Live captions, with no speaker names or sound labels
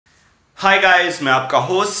Hi guys, मैं आपका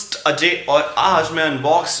host Ajay और आज मैं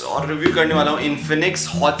अनबॉक्स और रिव्यू करने वाला हूँ इन्फिनिक्स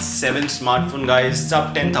हॉट 7 स्मार्टफोन। गाइस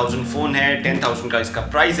सब 10,000 फोन है, 10,000 का इसका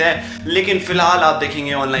प्राइस है, लेकिन फिलहाल आप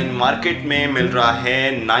देखेंगे ऑनलाइन मार्केट में मिल रहा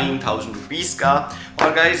है 9,000 रुपीज़ का।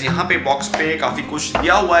 और गाइस यहाँ पे बॉक्स पे काफ़ी कुछ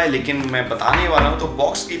दिया हुआ है, लेकिन मैं बताने वाला हूँ तो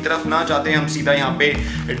बॉक्स की तरफ ना जाते हैं, हम सीधा यहाँ पे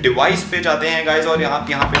डिवाइस पे जाते हैं गाइस। और आप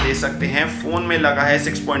यहाँ पे देख सकते हैं फ़ोन में लगा है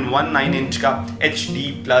 6.19 इंच का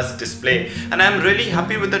HD+ display and I am really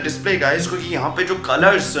happy with the display guys, क्योंकि यहाँ पे जो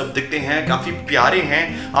कलर्स दिखते हैं काफ़ी प्यारे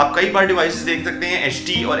हैं। आप कई बार डिवाइसेस देख सकते हैं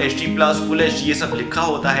HD और HD+, फुल HD ये सब लिखा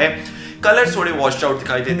होता है, कलर थोड़े वॉश्ड आउट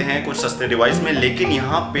दिखाई देते हैं कुछ सस्ते डिवाइस में, लेकिन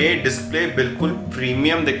यहाँ पे डिस्प्ले बिल्कुल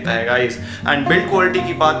प्रीमियम दिखता है गाइस। एंड बिल्ड क्वालिटी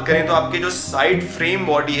की बात करें तो आपके जो साइड फ्रेम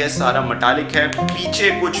बॉडी है सारा मेटालिक है,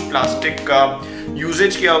 पीछे कुछ प्लास्टिक का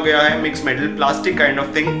यूजेज किया गया है, mix metal plastic kind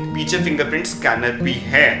of thing, पीछे फिंगरप्रिंट स्कैनर भी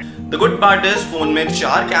है। The good part is phone में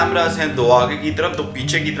 4 कैमरास हैं, 2 आगे की तरफ 2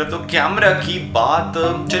 पीछे की तरफ। तो कैमरा की बात,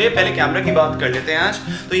 चलिए पहले कैमरा की बात कर लेते हैं आज।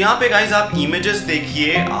 तो यहाँ पे गाइस आप इमेजेस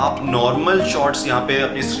देखिए, आप नॉर्मल शॉट्स यहाँ पे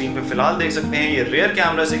अपनी स्क्रीन पे फिलहाल देख सकते हैं, ये रियर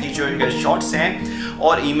कैमरा से खींचे हुए शॉट्स हैं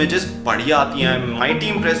और इमेजेस बढ़िया आती हैं। Mighty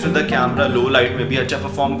impressed with the camera, low light में भी अच्छा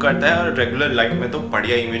परफॉर्म करता है और रेगुलर लाइट में तो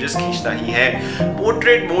बढ़िया इमेजेस खींचता ही है।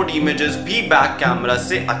 पोर्ट्रेट मोड इमेजेस भी बैक कैमरा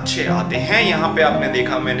से अच्छे आते हैं। यहाँ पे आपने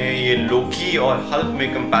देखा मैंने ये लोकी और हल्क में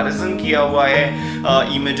कंपैरिजन किया हुआ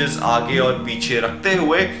है, इमेजेस आगे और पीछे रखते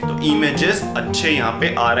हुए, तो इमेजेस अच्छे यहाँ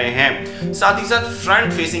पे आ रहे हैं। साथ ही साथ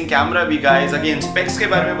फ्रंट फेसिंग कैमरा भी गाइस, अगेन स्पेक्स के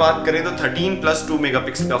बारे में बात करें तो 13+2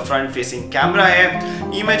 मेगापिक्सल का फ्रंट फेसिंग कैमरा है,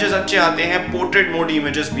 इमेजेस अच्छे आते हैं, पोर्ट्रेट मोड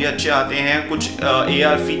इमेजेस भी अच्छे आते हैं, कुछ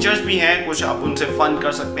AR फीचर्स भी हैं, कुछ आप उनसे फन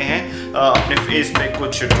कर सकते हैं अपने फेस पे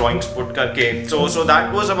कुछ ड्राइंग्स पुट करके। So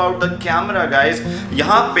that was about the camera guys.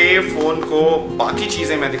 यहाँ पे फोन को बाकी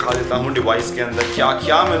चीजें मैं दिखा देता हूँ डिवाइस के अंदर क्या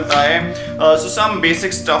क्या मिलता है। सो सम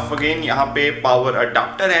बेसिक स्टफ अगेन, यहाँ पे पावर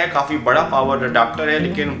अडाप्टर है, काफी बड़ा पावर अडाप्टर है,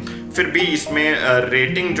 लेकिन फिर भी इसमें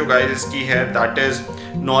रेटिंग जो गाइस इसकी है that is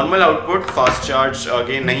normal output, fast charge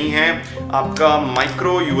again नहीं है। आपका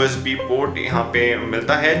माइक्रो USB पोर्ट यहाँ पे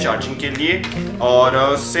मिलता है चार्जिंग के लिए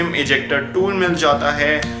और सिम इजेक्टर टूल मिल जाता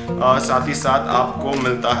है। साथ ही साथ आपको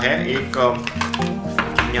मिलता है एक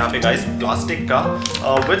यहाँ पे गाइस प्लास्टिक का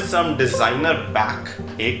विद सम डिजाइनर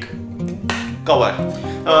बैक एक cover.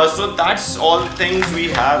 So that's all things we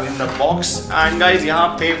have in the box and guys यहाँ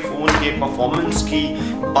पे फोन के परफॉर्मेंस की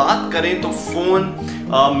बात करें तो फोन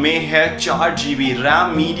में है 4GB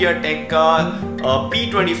रैम, मीडियाटेक का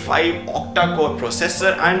P25 octa core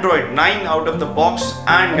processor, Android 9 out of the box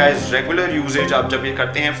and guys regular usage आप जब ये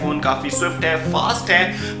करते हैं फोन काफी स्विफ्ट है, फास्ट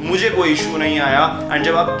है, मुझे कोई इशू नहीं आया। एंड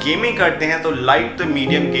जब आप गेमिंग करते हैं तो लाइट तो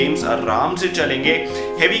मीडियम गेम्स आराम से चलेंगे।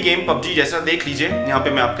 हेवी गेम PUBG जैसा देख लीजिए, यहाँ पे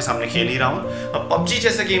मैं आपके सामने खेल ही रहा हूँ PUBG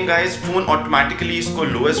जैसा गेम गाइस, फोन ऑटोमेटिकली इसको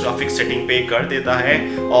लोएस्ट ग्राफिक्स सेटिंग पे कर देता है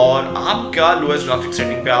और आपका लोएस्ट ग्राफिक्स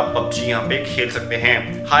सेटिंग पे आप PUBG यहाँ पे खेल सकते हैं।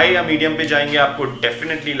 हाई या मीडियम पे जाएंगे आपको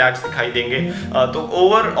डेफिनेटली लैग्स दिखाई देंगे। तो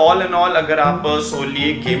ओवरऑल एंड ऑल अगर आप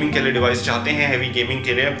सोली गेमिंग के लिए डिवाइस चाहते हैं, हेवी गेमिंग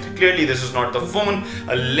के लिए, clearly this is not the phone.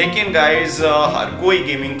 लेकिन गाइस हर कोई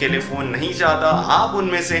गेमिंग के लिए फोन नहीं चाहता, आप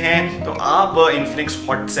उनमें से हैं तो आप Infinix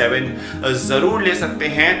Hot 7 जरूर ले सकते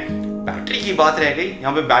हैं। बैटरी की बात रह गई,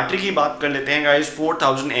 यहाँ पे बैटरी की बात कर लेते हैं गाइस।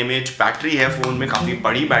 4000 mAh बैटरी है फोन में, काफी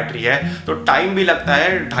बड़ी बैटरी है, तो टाइम भी लगता है,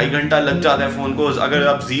 2.5 घंटा लग जाता है फोन को। अगर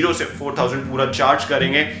आप 0 से 4000 पूरा चार्ज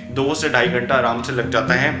करेंगे 2 से 2.5 घंटा आराम से लग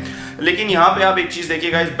जाता है। लेकिन यहाँ पे आप एक चीज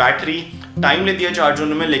देखिए गाइस, बैटरी टाइम लेती है चार्ज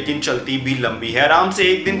होने में, लेकिन चलती भी लंबी है, आराम से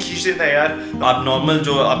एक दिन खींच देता है यार। तो आप नॉर्मल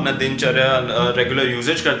जो अपना दिनचर्या रेगुलर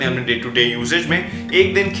यूजेज करते हैं अपने डे टू डे यूजेज में,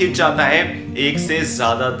 एक दिन खींच जाता है, एक से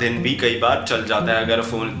ज्यादा दिन भी कई बार चल जाता है अगर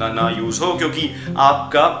फोन इतना ना यूज हो, क्योंकि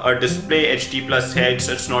आपका डिस्प्ले HD+ है,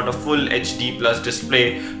 it's not a full HD+ display,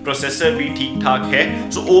 processor भी ठीक ठाक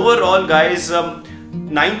है। सो ओवरऑल गाइस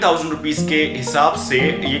 9,000 रुपीज के हिसाब से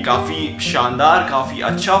ये काफी शानदार, काफी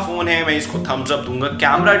अच्छा फोन है, मैं इसको थम्स अप दूंगा।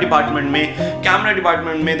 कैमरा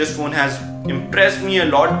डिपार्टमेंट में this phone has impressed me a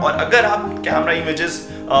lot। और अगर आप कैमरा इमेजेस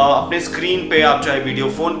अपने स्क्रीन पे, आप चाहे वीडियो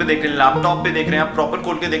फोन पे देख रहे हैं, लैपटॉप पे देख रहे हैं, आप प्रॉपर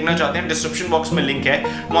खोल के देखना चाहते हैं, डिस्क्रिप्शन बॉक्स में लिंक है,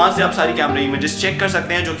 वहां से आप सारी कैमरा इमेजेस चेक कर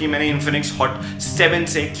सकते हैं जो कि मैंने Infinix Hot 7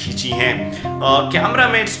 से खींची हैं। कैमरा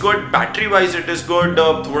में it's good, battery wise it is good,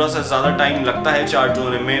 थोड़ा सा ज्यादा टाइम लगता है चार्ज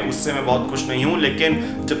होने में, उससे मैं बहुत खुश नहीं हूँ, लेकिन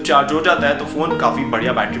जब चार्ज हो जाता है तो फोन काफी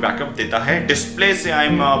बढ़िया बैटरी बैकअप देता है। डिस्प्ले से I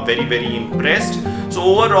am very impressed. So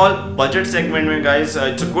overall budget segment में guys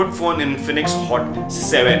it's a good phone Infinix Hot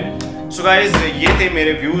 7। So guys ये थे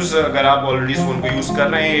मेरे व्यूज। अगर आप ऑलरेडी इस फोन को यूज कर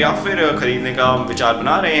रहे हैं या फिर खरीदने का विचार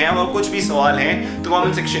बना रहे हैं और कुछ भी सवाल हैं तो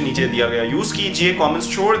कमेंट सेक्शन नीचे दिया गया यूज कीजिए,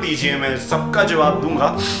 कमेंट्स छोड़ दीजिए, मैं सबका जवाब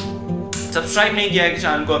दूंगा। सब्सक्राइब नहीं किया है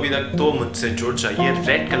चैनल को अभी तक तो मुझसे जुड़ जाइए,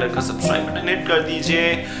 रेड कलर का सब्सक्राइब बटन हिट कर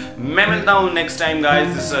दीजिए। मैं मिलता हूँ next time guys,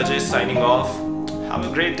 this is Ajay signing off, have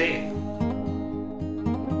a great day.